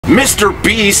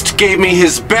MrBeast gave me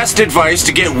his best advice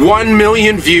to get 1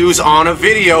 million views on a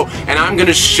video, and I'm going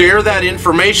to share that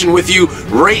information with you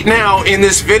right now in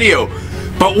this video.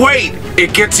 But wait,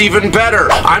 it gets even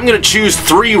better. I'm going to choose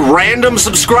 3 random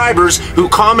subscribers who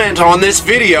comment on this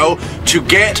video to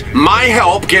get my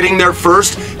help getting their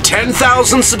first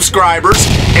 10,000 subscribers,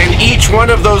 and each one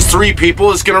of those 3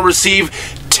 people is going to receive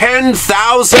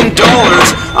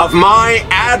 $10,000 of my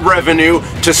ad revenue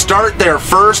to start their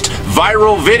first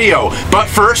viral video. But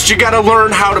first, you gotta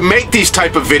learn how to make these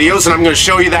type of videos, and I'm gonna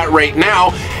show you that right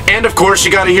now. And of course,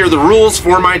 you gotta hear the rules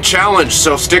for my challenge,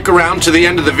 so stick around to the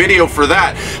end of the video for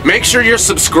that. Make sure you're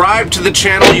subscribed to the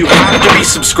channel. You have to be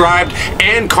subscribed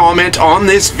and comment on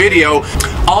this video.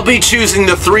 I'll be choosing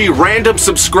the 3 random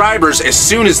subscribers as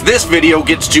soon as this video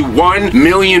gets to 1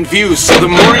 million views. So the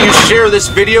more you share this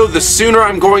video, the sooner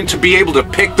I'm going to be able to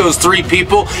pick those 3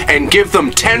 people and give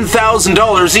them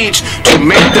 $10,000 each to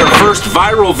make their first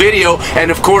viral video.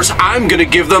 And of course, I'm going to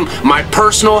give them my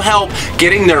personal help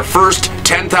getting their first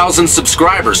 10,000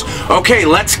 subscribers. Okay,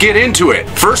 let's get into it.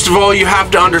 First of all, you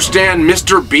have to understand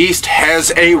MrBeast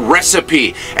has a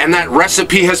recipe, and that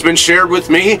recipe has been shared with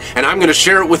me, and I'm going to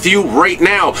share it with you right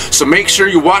now. So make sure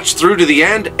you watch through to the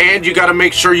end, and you got to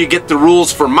make sure you get the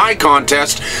rules for my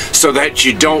contest so that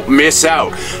you don't miss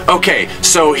out. Okay,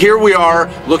 so here we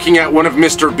are looking at one of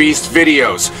MrBeast's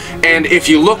videos, and if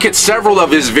you look at several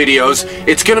of his videos,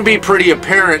 it's going to be pretty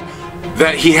apparent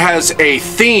that he has a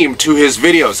theme to his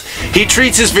videos. He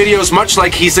treats his videos much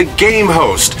like he's a game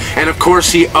host, and of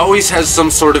course he always has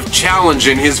some sort of challenge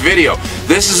in his video.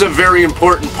 This is a very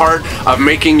important part of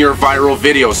making your viral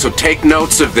video, so take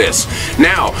notes of this.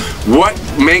 Now, what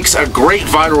makes a great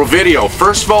viral video?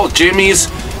 First of all, Jimmy's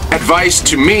advice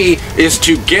to me is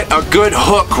to get a good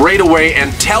hook right away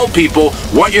and tell people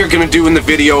what you're going to do in the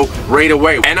video right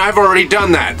away. And I've already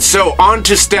done that. So on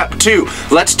to step 2.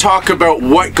 Let's talk about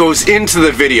what goes into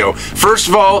the video. First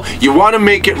of all, you want to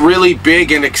make it really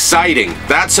big and exciting.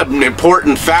 That's an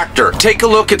important factor. Take a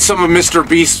look at some of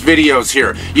MrBeast's videos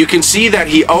here. You can see that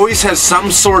he always has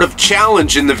some sort of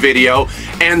challenge in the video,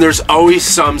 and there's always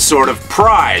some sort of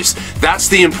prize. That's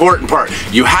the important part.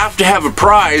 You have to have a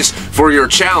prize for your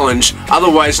challenge.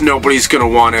 Otherwise, nobody's going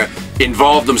to want to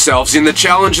involve themselves in the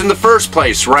challenge in the first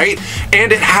place, right?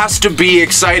 And it has to be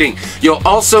exciting. You'll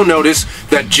also notice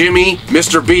that Jimmy,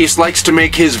 MrBeast, likes to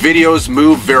make his videos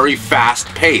move very fast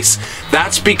pace.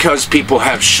 That's because people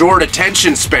have short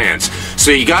attention spans.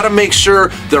 So you got to make sure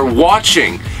they're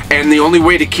watching, and the only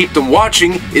way to keep them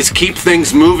watching is keep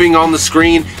things moving on the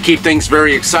screen, keep things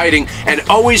very exciting, and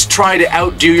always try to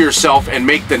outdo yourself and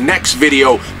make the next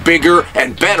video bigger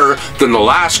and better than the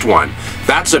last one.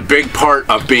 That's a big part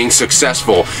of being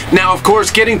successful. Now, of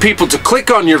course, getting people to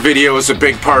click on your video is a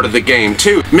big part of the game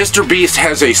too. MrBeast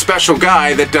has a special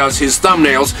guy that does his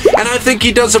thumbnails, and I think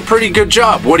he does a pretty good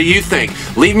job. What do you think?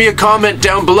 Leave me a comment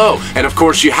down below. And of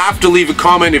course, you have to leave a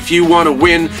comment if you want to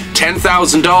win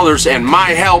 $10,000 and my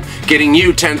help getting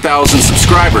you 10,000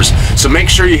 subscribers. So make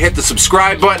sure you hit the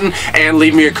subscribe button and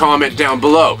leave me a comment down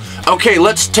below. Okay,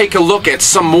 let's take a look at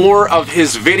some more of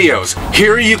his videos.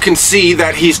 Here you can see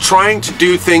that he's trying to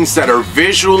do things that are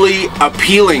visually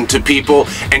appealing to people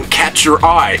and catch your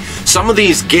eye. Some of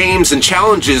these games and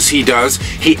challenges he does,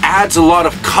 he adds a lot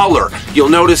of color. You'll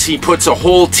notice he puts a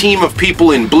whole team of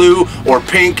people in blue or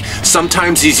pink.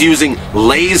 Sometimes he's using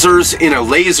lasers in a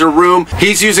laser room.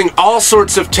 He's using all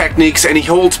sorts of techniques, and he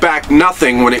holds back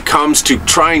nothing when it comes to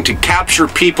trying to capture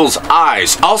people's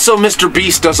eyes. Also,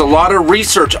 MrBeast does a lot of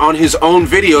research on his own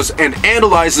videos and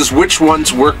analyzes which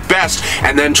ones work best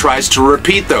and then tries to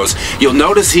repeat those. You'll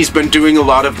notice he's been doing a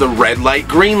lot of the red light,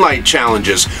 green light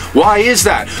challenges. Why is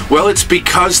that? Well, it's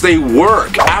because they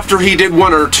work. After he did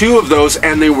 1 or 2 of those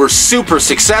and they were super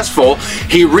successful,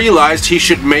 he realized he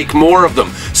should make more of them.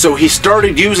 So he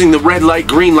started using the red light,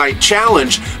 green light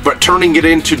challenge, but turning it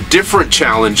into different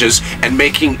challenges and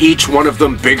making each one of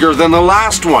them bigger than the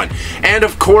last one. And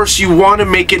of course, you want to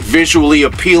make it visually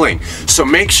appealing. So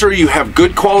make sure you have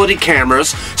good quality cameras,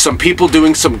 some people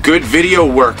doing some good video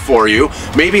work for you,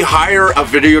 maybe hire a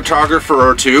videographer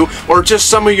or 2, or just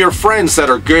some of your friends that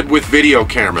are good with video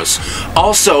cameras.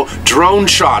 Also, drone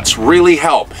shots really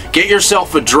help. Get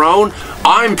yourself a drone.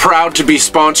 I'm proud to be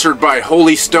sponsored by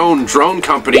Holy Stone Drone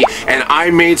Company, and I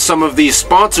made some of these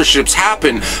sponsorships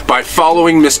happen by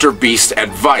following MrBeast's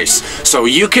advice. So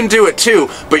you can do it too,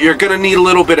 but you're going to need a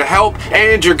little bit of help,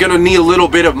 and you're going to need a little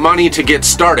bit of money to get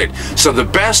started. So the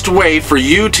best way for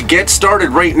you to get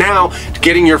started right now,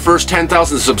 getting your first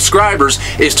 10,000 subscribers,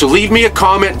 is to leave me a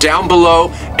comment down below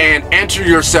and enter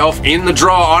yourself in the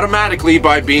draw automatically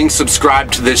by being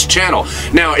subscribed to this channel.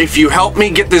 Now, if you help me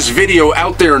get this video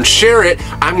out there and share it, it,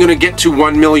 I'm gonna get to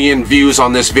 1 million views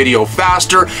on this video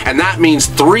faster, and that means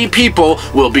 3 people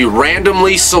will be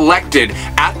randomly selected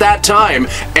at that time,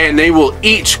 and they will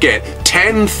each get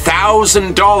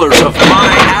 $10,000 of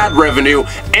my ad revenue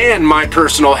and my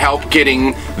personal help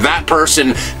getting that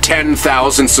person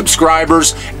 10,000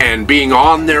 subscribers and being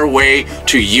on their way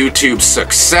to YouTube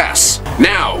success.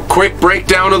 Now, quick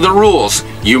breakdown of the rules.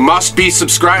 You must be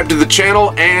subscribed to the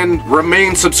channel and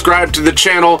remain subscribed to the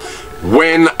channel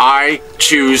when I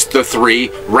choose the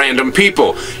 3 random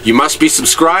people. You must be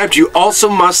subscribed. You also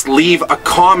must leave a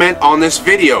comment on this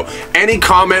video. Any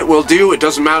comment will do. It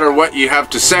doesn't matter what you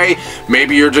have to say.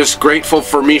 Maybe you're just grateful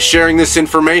for me sharing this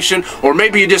information, or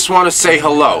maybe you just want to say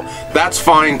hello. That's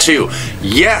fine too.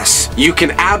 Yes, you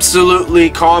can absolutely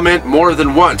comment more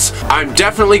than once. I'm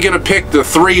definitely going to pick the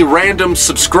 3 random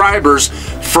subscribers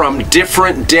from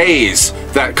different days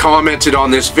that commented on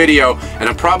this video, and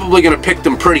I'm probably going to pick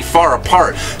them pretty far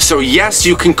apart. So yes,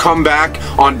 you can come back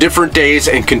on different days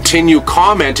and continue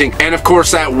commenting, and of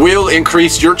course that will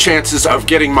increase your chances of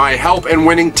getting my help and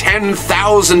winning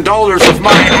 $10,000 of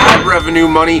my ad revenue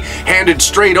money handed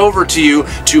straight over to you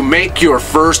to make your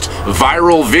first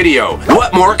viral video.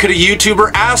 What more could a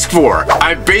YouTuber ask for?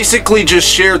 I basically just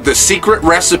shared the secret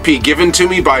recipe given to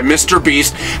me by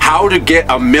MrBeast, how to get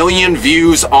 1 million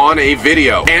views on a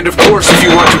video. And of course, if you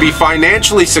want to be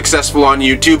financially successful on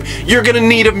YouTube, you're gonna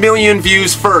need 1 million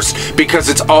views first, because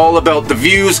it's all about the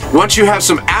views. Once you have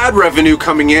some ad revenue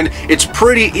coming in, it's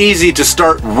pretty easy to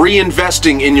start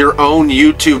reinvesting in your own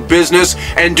YouTube business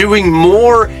and doing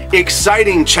more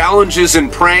exciting challenges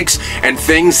and pranks and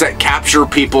things that capture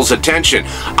people's attention.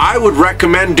 I would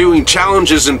recommend doing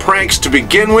challenges and pranks to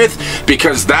begin with,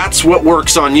 because that's what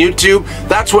works on YouTube.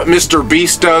 That's what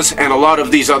MrBeast does and a lot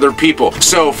of these other people.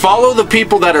 So follow the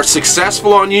people that are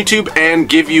successful on YouTube and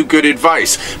give you good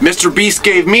advice. MrBeast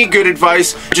gave me good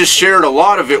advice. I just shared a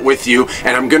lot of it with you,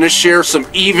 and I'm going to share some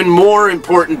even more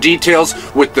important details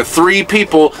with the 3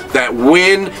 people that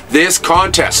win this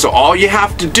contest. So all you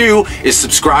have to do is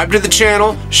subscribe to the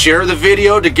channel, share the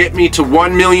video to get me to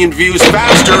 1 million views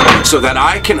faster, so that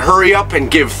I can hurry up and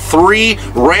give 3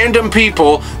 random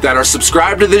people that are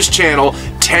subscribed to this channel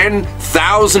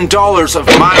 $10,000 of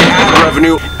my ad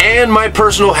revenue and my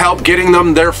personal help getting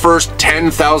them their first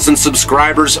 10,000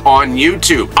 subscribers on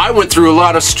YouTube. I went through a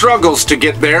lot of struggles to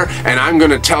get there, and I'm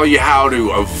going to tell you how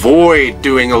to avoid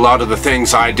doing a lot of the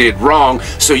things I did wrong,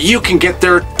 so you can get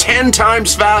there 10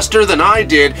 times faster than I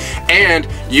did, and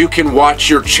you can watch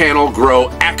your channel grow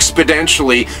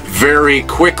exponentially very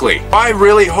quickly. I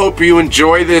really hope you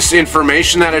enjoy this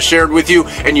information that I shared with you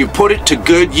and you put it to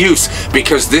good use,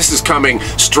 because this is coming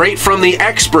straight from the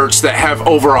experts that have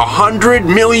over 100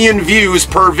 million views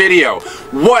per video.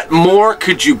 What more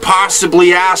could you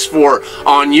possibly ask for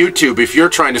on YouTube if you're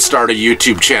trying to start a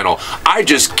YouTube channel? I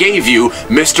just gave you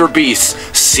MrBeast's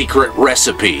secret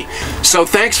recipe. So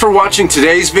thanks for watching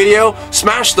today's video.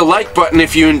 Smash the like button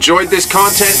if you enjoyed this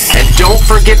content, and don't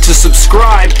forget to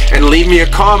subscribe and leave me a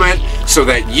comment so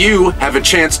that you have a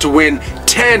chance to win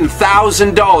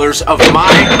 $10,000 of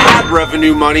my ad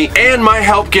revenue money and my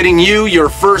help getting you your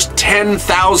first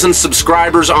 10,000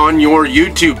 subscribers on your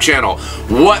YouTube channel.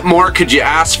 What more could you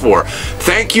ask for?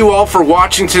 Thank you all for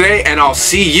watching today, and I'll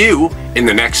see you in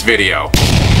the next video.